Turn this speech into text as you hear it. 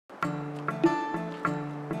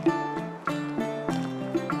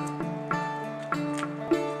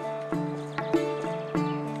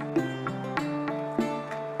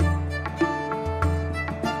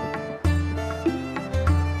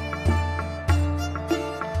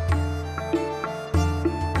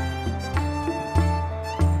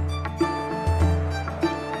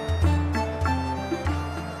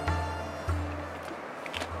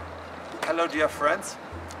Hello dear friends,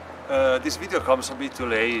 this video comes a bit too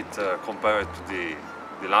late compared to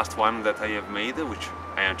the last one that I have made, which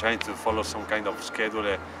I am trying to follow some kind of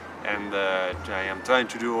schedule and I am trying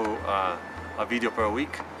to do a video per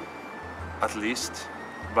week at least,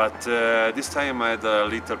 but this time I had a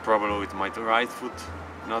little problem with my right foot,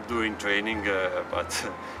 not doing training, but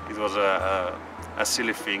it was a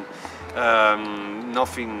silly thing,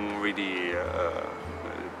 nothing really.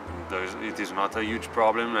 It is not a huge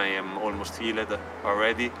problem. I am almost healed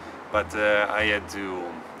already, but I had to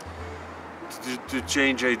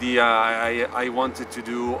change idea. I wanted to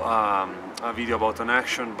do a video about an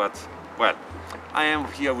action, but well, I am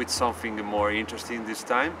here with something more interesting this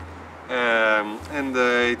time, and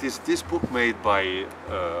it is this book made by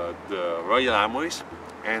the Royal Armouries,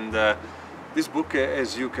 and this book,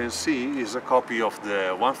 as you can see, is a copy of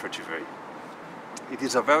the 133. It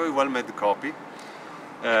is a very well made copy.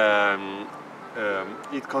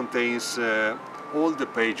 It contains all the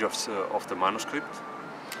pages of the manuscript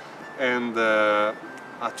and a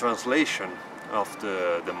translation of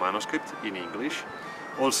the manuscript in English.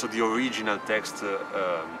 Also the original text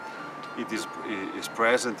it is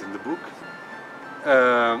present in the book.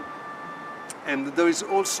 And there is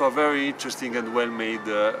also a very interesting and well-made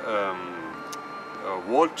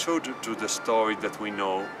walkthrough to the story that we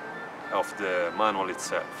know of the manual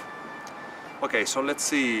itself. Okay, so let's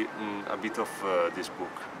see a bit of this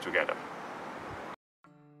book together.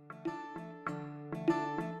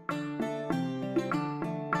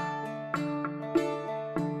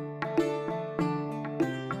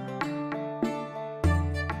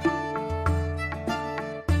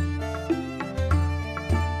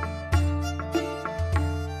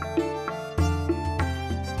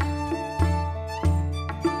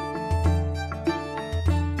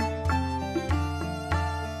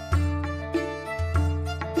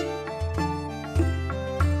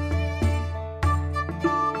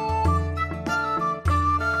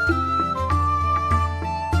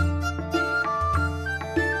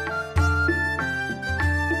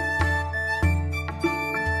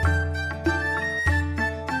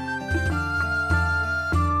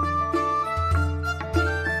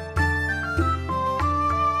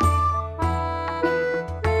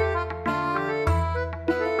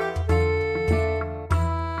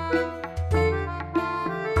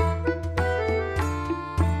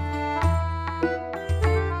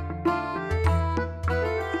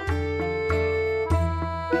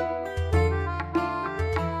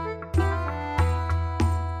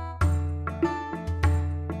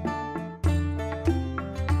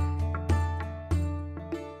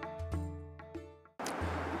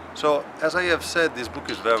 So, as I have said, this book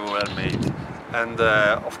is very well made, and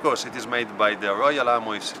of course it is made by the Royal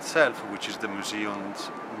Armouries itself, which is the museum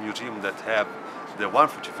that have the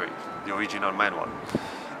 133, the original manual.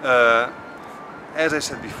 As I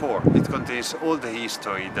said before, it contains all the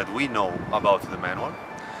history that we know about the manual,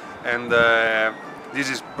 and this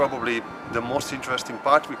is probably the most interesting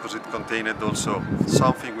part because it contained also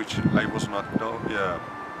something which I was not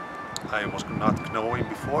knowing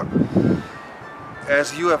before.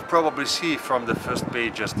 As you have probably seen from the first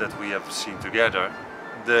pages that we have seen together,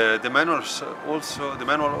 the manual.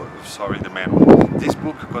 This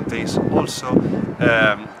book contains also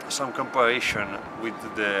some comparison with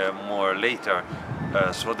the more later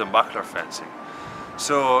sword and buckler fencing.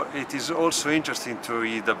 So it is also interesting to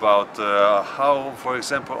read about how, for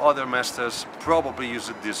example, other masters probably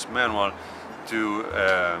used this manual to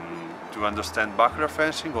understand buckler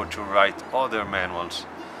fencing or to write other manuals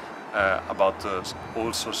about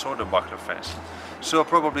also sword and buckler fencing. So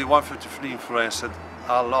probably 133 influenced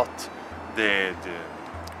a lot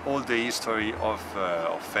all the history of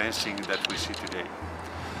fencing that we see today.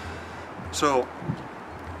 So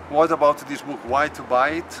what about this book? Why to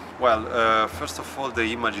buy it? Well, first of all, the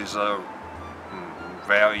images are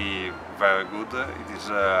very good. It is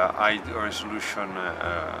high resolution.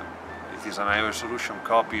 It is an high resolution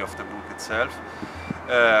copy of the book itself.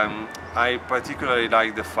 I particularly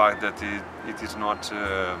like the fact that it is not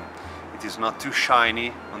too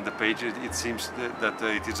shiny on the page. It seems that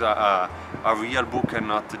it is a real book and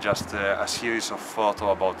not just a series of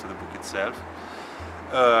photos about the book itself.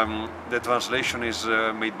 The translation is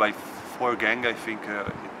made by Forgeng, I think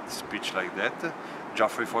it's pitched like that.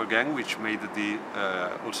 Geoffrey Forgeng, which made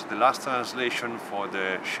also the last translation for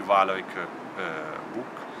the chivalric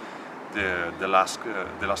book, the last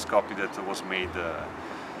copy that was made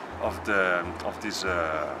of this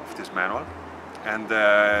manual. And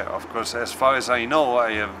of course, as far as I know,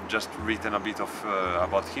 I have just written a bit of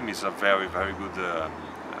about him. He's a very good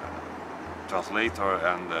translator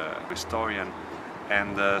and historian,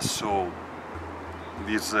 and so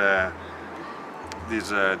this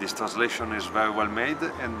this translation is very well made,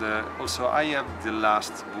 and also I have the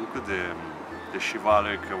last book, the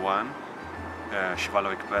Chivalric one,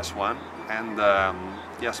 Chivalric Press one, and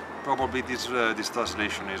yes, probably this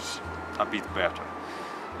translation is a bit better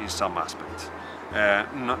in some aspects.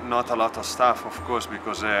 Not a lot of stuff, of course,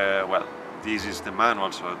 because well, this is the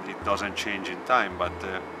manual, so it doesn't change in time, but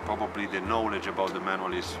probably the knowledge about the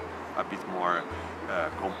manual is a bit more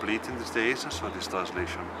complete in these days, so this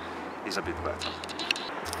translation is a bit better.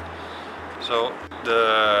 So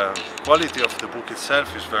the quality of the book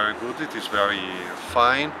itself is very good, it is very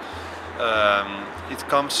fine. It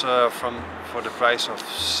comes for the price of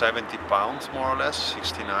 £70 more or less,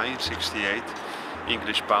 69, 68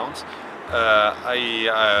 English pounds. I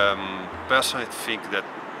personally think that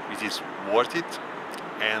it is worth it,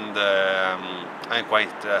 and I'm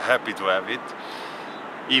quite happy to have it,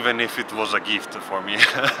 even if it was a gift for me.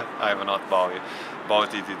 I have not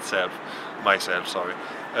bought it myself, sorry.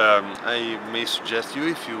 I may suggest you,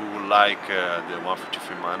 if you like the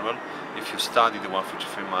 153 manual, if you study the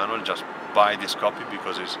 153 manual, just buy this copy,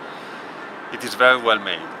 because it is very well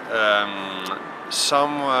made.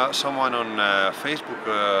 Someone on Facebook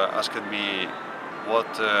asked me what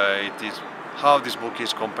it is, how this book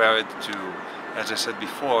is compared to, as I said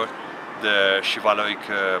before, the Chivalric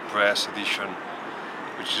Press edition,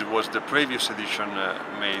 which was the previous edition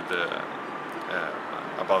made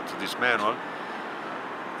about this manual.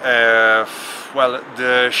 Well,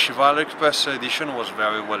 the Chivalric Press edition was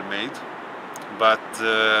very well made, but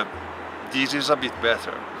this is a bit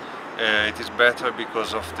better. It is better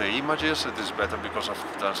because of the images, it is better because of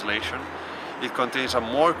the translation. It contains a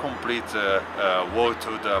more complete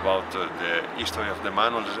walkthrough about the history of the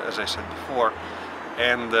manual, as I said before,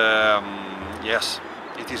 and yes,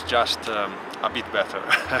 it is just a bit better.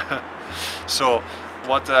 So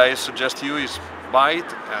what I suggest to you is buy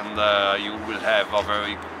it, and you will have a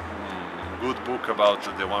very good book about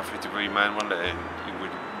the 153 manual, and you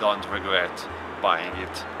don't regret buying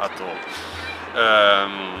it at all.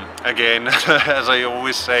 Again, as I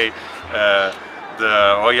always say,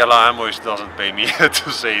 the Royal Armouries doesn't pay me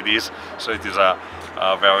to say this, so it is a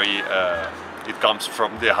very, it comes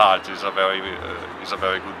from the heart. It's a very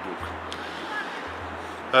good book.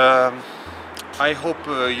 I hope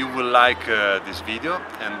you will like this video,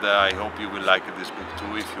 and I hope you will like this book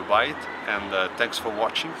too if you buy it, and thanks for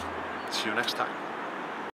watching. See you next time.